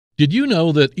Did you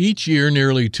know that each year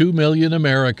nearly 2 million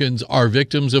Americans are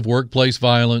victims of workplace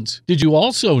violence? Did you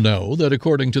also know that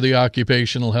according to the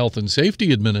Occupational Health and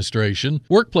Safety Administration,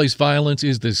 workplace violence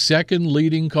is the second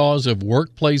leading cause of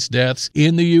workplace deaths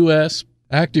in the U.S.?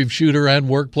 Active shooter and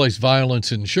workplace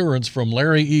violence insurance from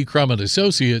Larry E. Crum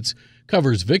Associates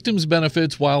covers victims'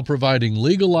 benefits while providing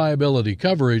legal liability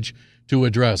coverage to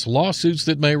address lawsuits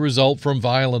that may result from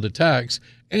violent attacks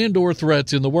and/or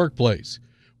threats in the workplace.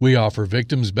 We offer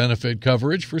victims benefit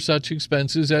coverage for such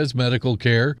expenses as medical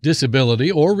care,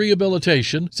 disability or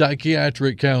rehabilitation,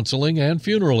 psychiatric counseling, and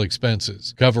funeral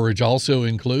expenses. Coverage also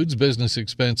includes business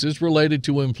expenses related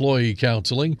to employee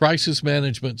counseling, crisis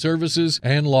management services,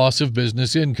 and loss of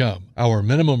business income. Our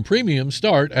minimum premiums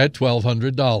start at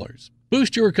 $1,200.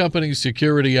 Boost your company's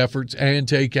security efforts and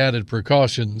take added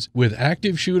precautions with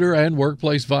active shooter and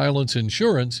workplace violence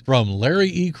insurance from Larry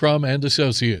E. Crum and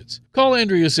Associates. Call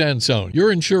Andrea Sansone, your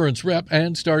insurance rep,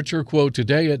 and start your quote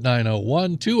today at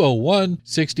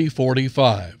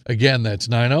 901-201-6045. Again, that's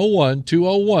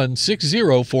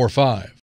 901-201-6045.